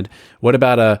Robinhood. What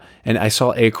about and I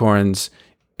saw Acorns,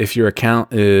 if your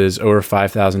account is over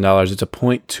 $5,000, it's a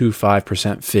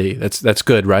 0.25% fee. That's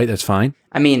good, right? That's fine.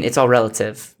 I mean, it's all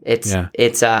relative. It's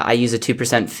I use a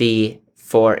 2% fee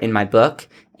in my book,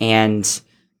 and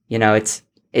it's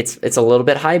a little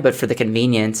bit high, but for the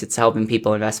convenience, it's helping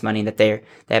people invest money that they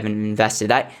haven't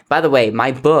invested. By the way,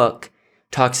 my book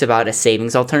talks about a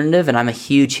savings alternative, and I'm a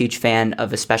huge fan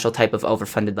of a special type of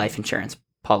overfunded life insurance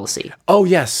policy. Oh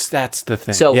yes, that's the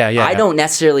thing. So I don't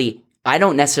necessarily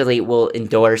will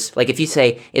endorse, like, if you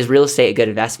say, is real estate a good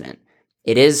investment?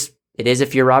 It is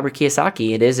if you're Robert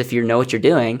Kiyosaki. It is if you know what you're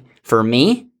doing. For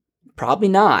me, probably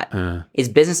not. Is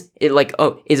a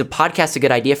podcast a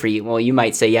good idea for you? Well, you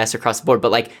might say yes across the board,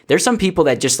 but like, there's some people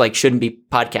that just like shouldn't be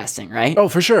podcasting, right? Oh,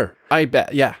 for sure. I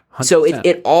bet. Yeah. 100%. So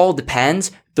it all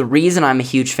depends. The reason I'm a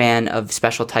huge fan of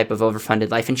special type of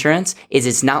overfunded life insurance is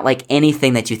it's not like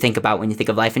anything that you think about when you think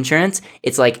of life insurance.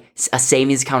 It's like a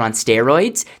savings account on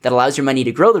steroids that allows your money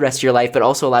to grow the rest of your life, but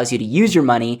also allows you to use your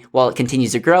money while it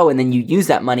continues to grow. And then you use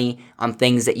that money on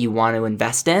things that you want to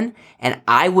invest in. And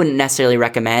I wouldn't necessarily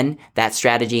recommend that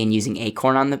strategy in using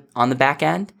Acorn on the back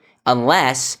end,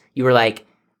 unless you were like,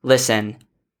 listen,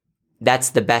 that's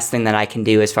the best thing that I can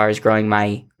do as far as growing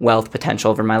my wealth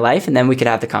potential over my life. And then we could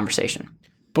have the conversation.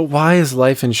 But why is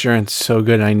life insurance so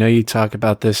good? I know you talk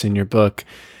about this in your book,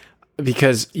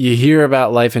 because you hear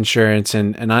about life insurance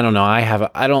and I don't know,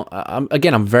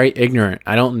 I'm very ignorant.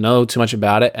 I don't know too much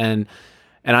about it.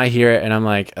 And I hear it and I'm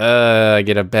like, I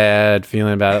get a bad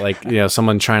feeling about it. Like,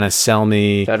 someone trying to sell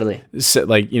me, totally.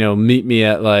 Like, meet me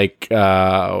at like,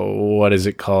 what is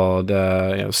it called?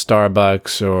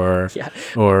 Starbucks or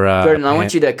Jordan, I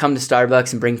want you to come to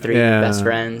Starbucks and bring 3 of your best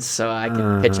friends so I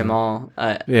can pitch them all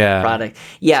product.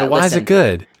 Yeah. So why is it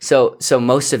good? So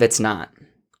most of it's not.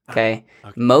 Okay.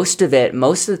 Most of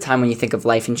the time when you think of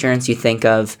life insurance, you think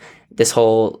of this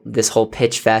whole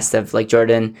pitch fest of like,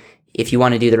 Jordan, if you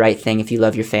want to do the right thing, if you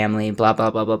love your family, blah,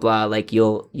 blah, blah, blah, blah, like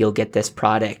you'll get this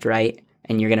product, right?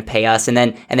 And you're going to pay us. And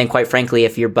then quite frankly,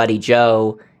 if your buddy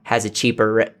Joe has a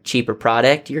cheaper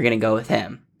product, you're going to go with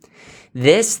him.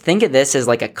 Think of this as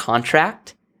like a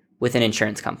contract with an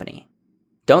insurance company.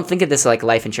 Don't think of this like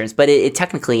life insurance, but it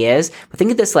technically is. But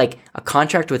think of this like a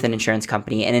contract with an insurance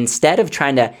company. And instead of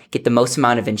trying to get the most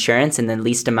amount of insurance and the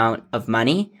least amount of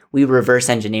money, we reverse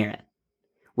engineer it.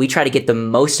 We try to get the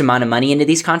most amount of money into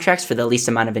these contracts for the least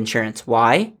amount of insurance.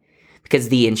 Why? Because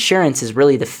the insurance is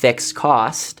really the fixed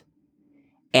cost.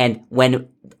 And when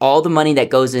all the money that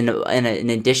goes in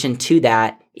addition to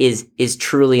that is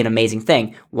truly an amazing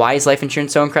thing. Why is life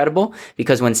insurance so incredible?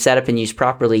 Because when set up and used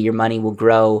properly, your money will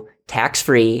grow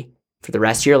tax-free for the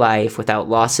rest of your life without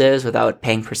losses, without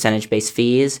paying percentage-based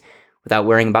fees, without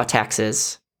worrying about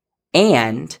taxes.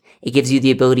 And it gives you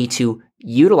the ability to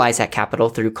utilize that capital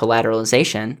through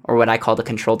collateralization, or what I call the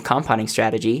controlled compounding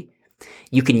strategy.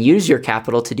 You can use your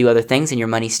capital to do other things and your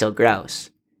money still grows.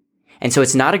 And so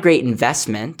it's not a great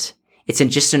investment. It's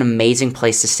just an amazing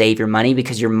place to save your money,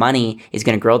 because your money is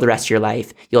going to grow the rest of your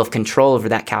life. You'll have control over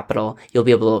that capital. You'll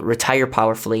be able to retire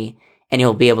powerfully, and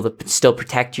you'll be able to still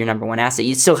protect your number one asset.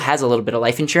 It still has a little bit of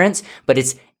life insurance, but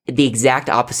it's the exact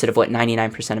opposite of what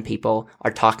 99% of people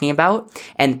are talking about.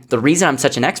 And the reason I'm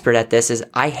such an expert at this is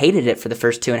I hated it for the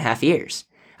first 2.5 years.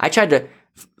 I tried to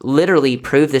literally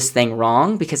prove this thing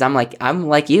wrong, because I'm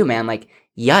like you, man, like,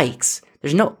 yikes.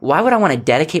 Why would I want to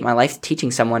dedicate my life to teaching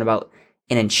someone about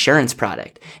an insurance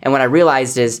product? And what I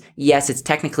realized is, yes, it's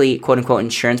technically quote unquote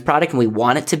insurance product and we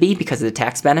want it to be because of the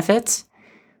tax benefits.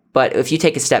 But if you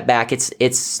take a step back,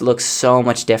 it looks so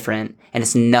much different, and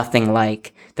it's nothing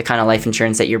like the kind of life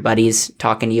insurance that your buddy's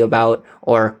talking to you about,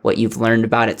 or what you've learned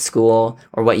about at school,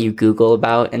 or what you Google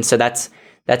about. And so that's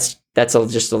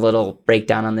just a little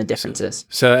breakdown on the differences.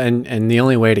 So and the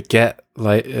only way to get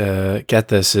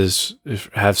this is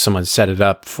have someone set it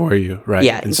up for you, right?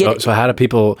 Yeah. And so how do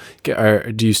people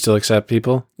do you still accept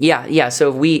people? Yeah.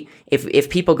 So if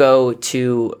people go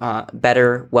to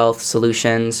Better Wealth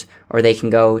Solutions, or they can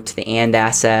go to the And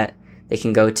Asset, they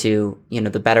can go to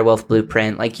the Better Wealth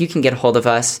Blueprint. Like, you can get a hold of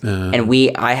us, and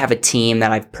I have a team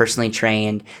that I've personally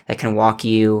trained that can walk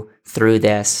you through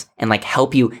this and like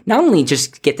help you not only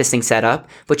just get this thing set up,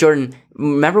 but Jordan,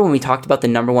 remember when we talked about the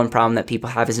number one problem that people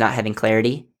have is not having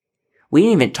clarity? We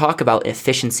didn't even talk about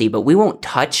efficiency, but we won't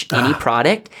touch any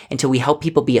product until we help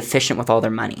people be efficient with all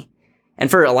their money. And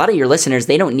for a lot of your listeners,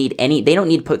 they don't need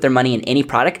to put their money in any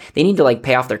product. They need to like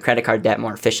pay off their credit card debt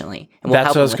more efficiently. And we'll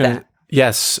help them with that.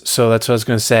 Yes. So that's what I was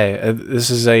going to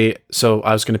say. So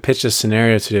I was going to pitch this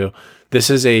scenario to you. This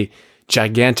is a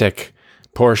gigantic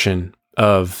portion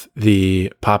of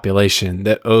the population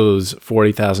that owes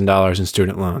 $40,000 in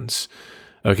student loans.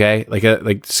 Okay,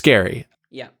 like scary.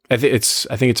 Yeah. I think it's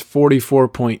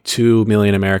 44.2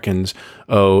 million Americans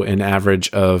owe an average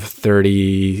of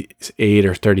 38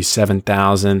 or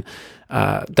 37,000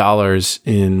 dollars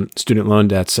in student loan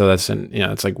debt. So that's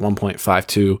it's like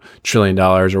 $1.52 trillion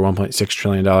or $1.6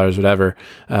 trillion, whatever,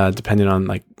 depending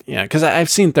on because I've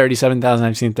seen 37,000,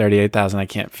 I've seen 38,000. I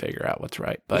can't figure out what's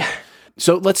right. But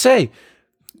so let's say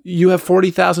you have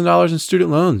 $40,000 in student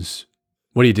loans.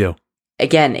 What do you do?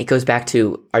 Again, it goes back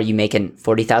to, are you making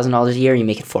 $40,000 a year? Are you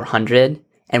making $400,000?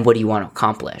 And what do you want to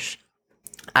accomplish?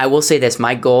 I will say this,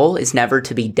 my goal is never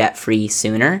to be debt-free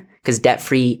sooner, because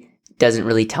debt-free doesn't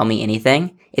really tell me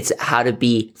anything. It's how to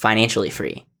be financially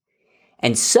free.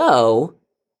 And so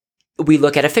we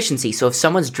look at efficiency. So if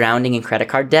someone's drowning in credit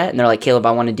card debt and they're like, Caleb,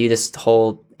 I want to do this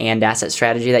whole and asset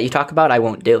strategy that you talk about, I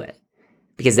won't do it.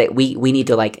 Because we need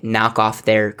to knock off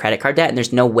their credit card debt, and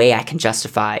there's no way I can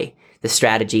justify the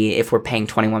strategy if we're paying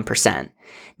 21%.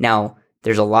 Now,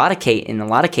 there's in a lot of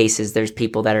cases, there's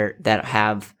people that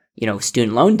have,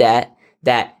 student loan debt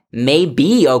that may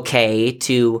be okay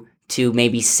to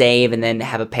maybe save and then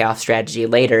have a payoff strategy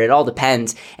later. It all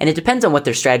depends. And it depends on what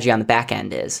their strategy on the back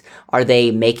end is. Are they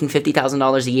making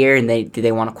 $50,000 a year and do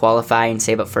they want to qualify and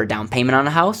save up for a down payment on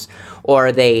a house? Or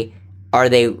are they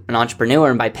an entrepreneur,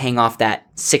 and by paying off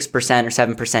that 6% or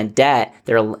 7% debt,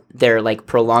 they're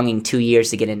prolonging 2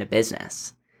 years to get into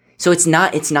business? So it's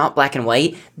not black and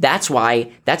white. That's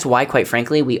why quite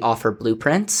frankly we offer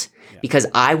blueprints, because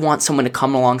I want someone to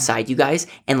come alongside you guys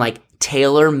and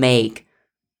tailor make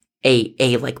a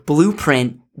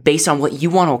blueprint based on what you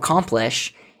want to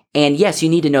accomplish. And yes, you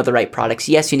need to know the right products.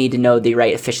 Yes, you need to know the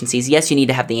right efficiencies. Yes, you need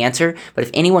to have the answer. But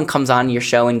if anyone comes on your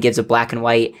show and gives a black and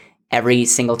white every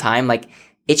single time,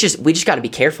 we just got to be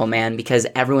careful, man, because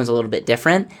everyone's a little bit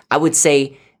different. I would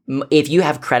say if you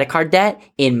have credit card debt,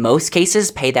 in most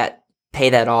cases, pay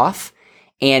that off.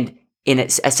 And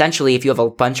essentially, if you have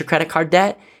a bunch of credit card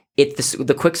debt,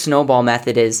 the quick snowball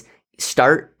method is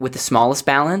start with the smallest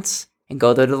balance and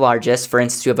go to the largest. For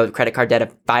instance, you have a credit card debt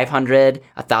of 500,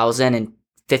 1,000, and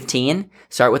 15.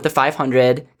 Start with the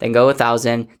 500, then go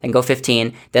 1,000, then go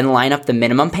 15, then line up the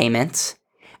minimum payments.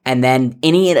 And then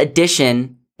any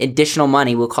additional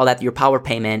money, we'll call that your power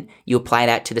payment, you apply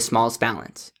that to the smallest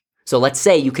balance. So let's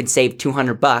say you could save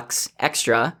 $200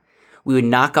 extra. We would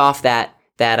knock off that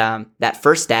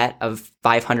first debt of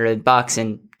 $500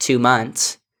 in 2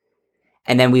 months.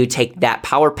 And then we would take that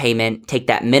power payment, take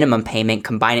that minimum payment,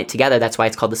 combine it together. That's why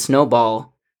it's called the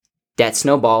debt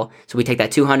snowball. So we take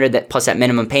that 200 plus that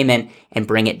minimum payment and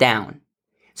bring it down.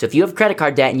 So if you have credit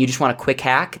card debt and you just want a quick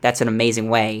hack, that's an amazing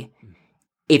way.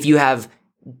 If you have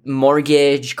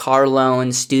mortgage, car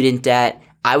loans, student debt,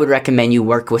 I would recommend you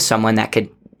work with someone that could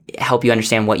help you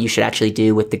understand what you should actually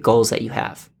do with the goals that you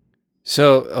have.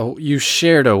 So you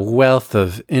shared a wealth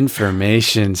of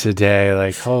information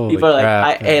today. Holy People are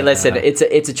crap. Hey, listen, it's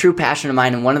a true passion of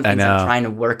mine. And one of the things I'm trying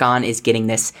to work on is getting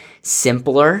this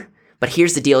simpler. But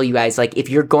here's the deal, you guys. If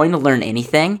you're going to learn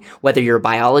anything, whether you're a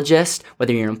biologist,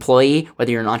 whether you're an employee,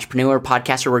 whether you're an entrepreneur,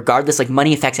 podcaster, regardless,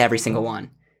 money affects every single one.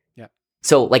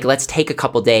 So let's take a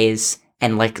couple days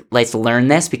and let's learn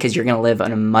this, because you're going to live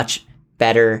in a much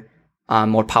better,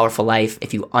 more powerful life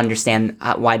if you understand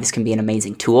why this can be an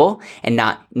amazing tool, and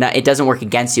not it doesn't work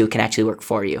against you. It can actually work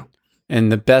for you.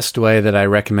 And the best way that I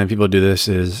recommend people do this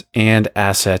is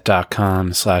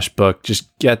andasset.com/book.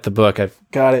 Just get the book. I've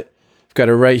got it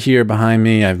right here behind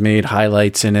me. I've made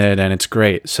highlights in it, and it's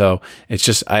great. So it's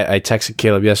just, I texted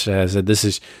Caleb yesterday. I said, this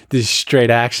is straight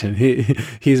action.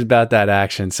 He's about that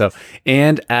action. So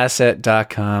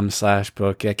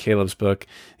andasset.com/book. Get Caleb's book,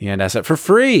 The And Asset, for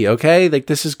free. Okay.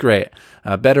 This is great.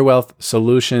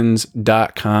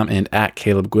 BetterWealthSolutions.com and at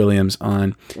Caleb Guilliams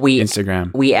on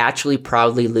Instagram. We actually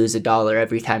proudly lose $1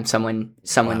 every time someone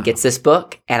gets this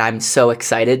book. And I'm so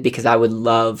excited, because I would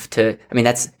love to,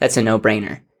 that's a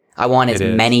no-brainer. I want as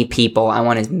many people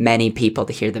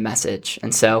to hear the message.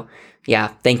 And so, yeah,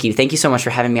 thank you. Thank you so much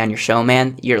for having me on your show,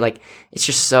 man.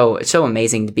 It's so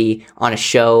amazing to be on a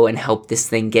show and help this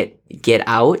thing get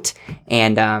out.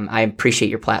 And I appreciate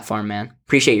your platform, man.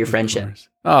 Appreciate your friendship.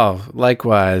 Oh,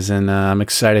 likewise. And I'm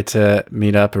excited to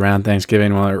meet up around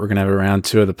Thanksgiving. We're going to have a round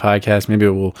 2 of the podcast. Maybe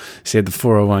we'll save the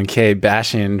 401k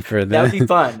bashing for that. That would be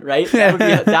fun, right?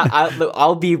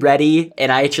 I'll be ready.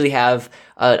 And I actually have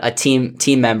a team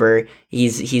member.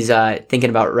 He's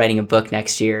thinking about writing a book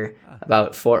next year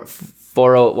about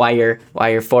why your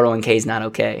 401k is not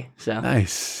okay. So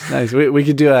nice. We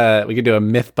could do a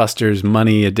Mythbusters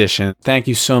money edition. Thank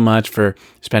you so much for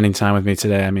spending time with me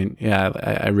today.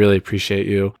 I really appreciate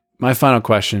you. my final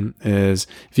question is,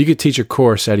 if you could teach a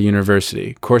course at a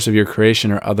university, course of your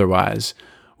creation or otherwise,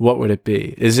 what would it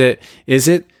be? Is it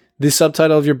the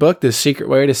subtitle of your book, The Secret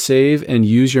Way to Save and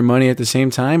Use Your Money at the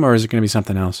Same Time, or is it going to be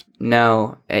something else?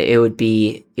 No, it would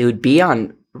be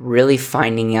on really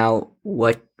finding out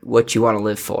what you want to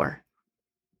live for.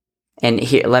 And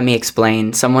here, let me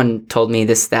explain. Someone told me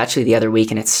this actually the other week,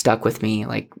 and it stuck with me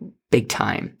like big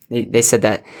time. They said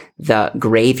that the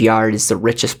graveyard is the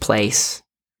richest place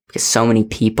because so many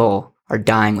people are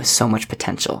dying with so much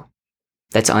potential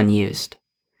that's unused.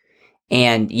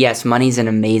 And yes, money's an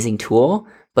amazing tool,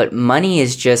 but money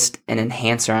is just an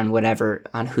enhancer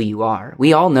on who you are.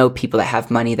 We all know people that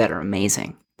have money that are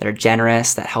amazing, that are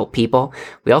generous, that help people.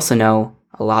 We also know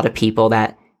a lot of people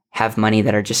that have money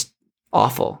that are just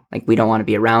awful. Like, we don't want to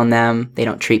be around them. They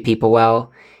don't treat people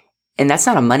well. And that's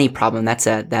not a money problem. That's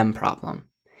a them problem.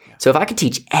 So if I could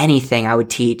teach anything, I would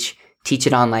teach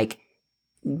it on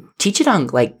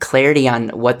clarity on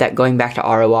what that, going back to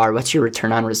ROR, what's your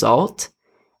return on result,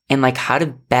 and like how to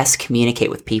best communicate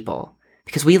with people.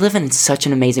 Because we live in such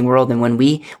an amazing world. And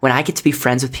when I get to be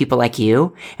friends with people like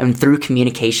you, and through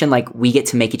communication, like, we get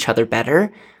to make each other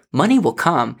better, money will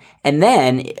come. And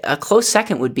then a close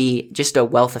second would be just a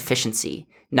wealth efficiency.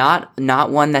 Not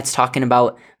one that's talking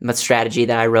about the strategy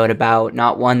that I wrote about,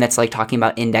 not one that's like talking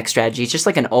about index strategy. It's just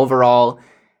like an overall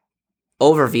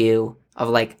overview of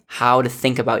like how to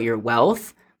think about your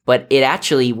wealth. But it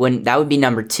actually wouldn't, that would be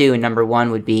number 2. And number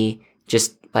 1 would be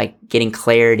just like getting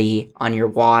clarity on your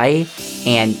why.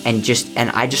 And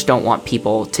I just don't want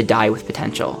people to die with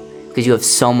potential, because you have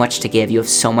so much to give. You have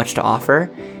so much to offer.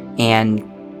 And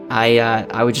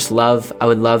I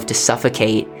would love to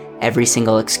suffocate every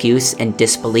single excuse and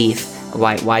disbelief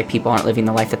of why people aren't living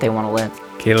the life that they want to live.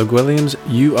 Caleb Guilliams,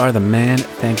 you are the man.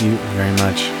 Thank you very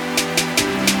much.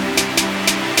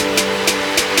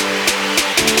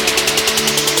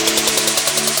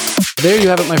 There you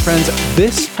have it, my friends.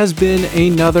 This has been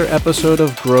another episode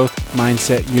of Growth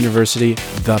Mindset University,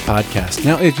 the podcast.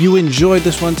 Now, if you enjoyed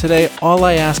this one today, all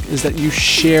I ask is that you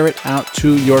share it out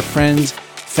to your friends,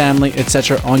 family,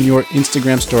 etc. on your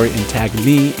Instagram story and tag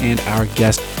me and our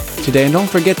guest today. And don't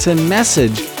forget to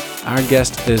message our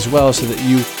guest as well, so that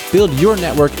you build your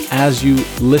network as you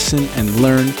listen and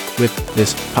learn with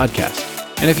this podcast.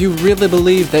 And if you really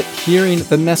believe that hearing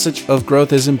the message of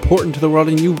growth is important to the world,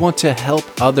 and you want to help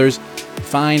others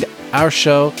find our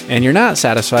show, and you're not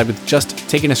satisfied with just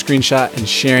taking a screenshot and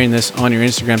sharing this on your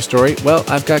Instagram story, well,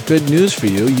 I've got good news for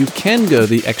you. You can go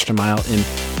the extra mile in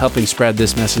helping spread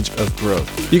this message of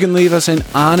growth. You can leave us an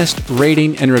honest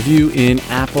rating and review in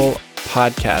Apple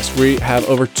Podcasts. We have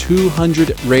over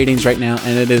 200 ratings right now,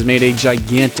 and it has made a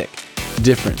gigantic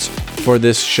difference for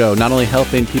this show, not only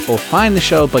helping people find the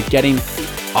show, but getting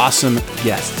awesome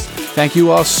guests. Thank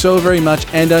you all so very much.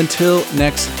 And until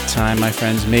next time, my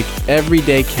friends, make every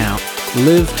day count,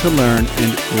 live to learn,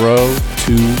 and grow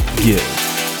to give.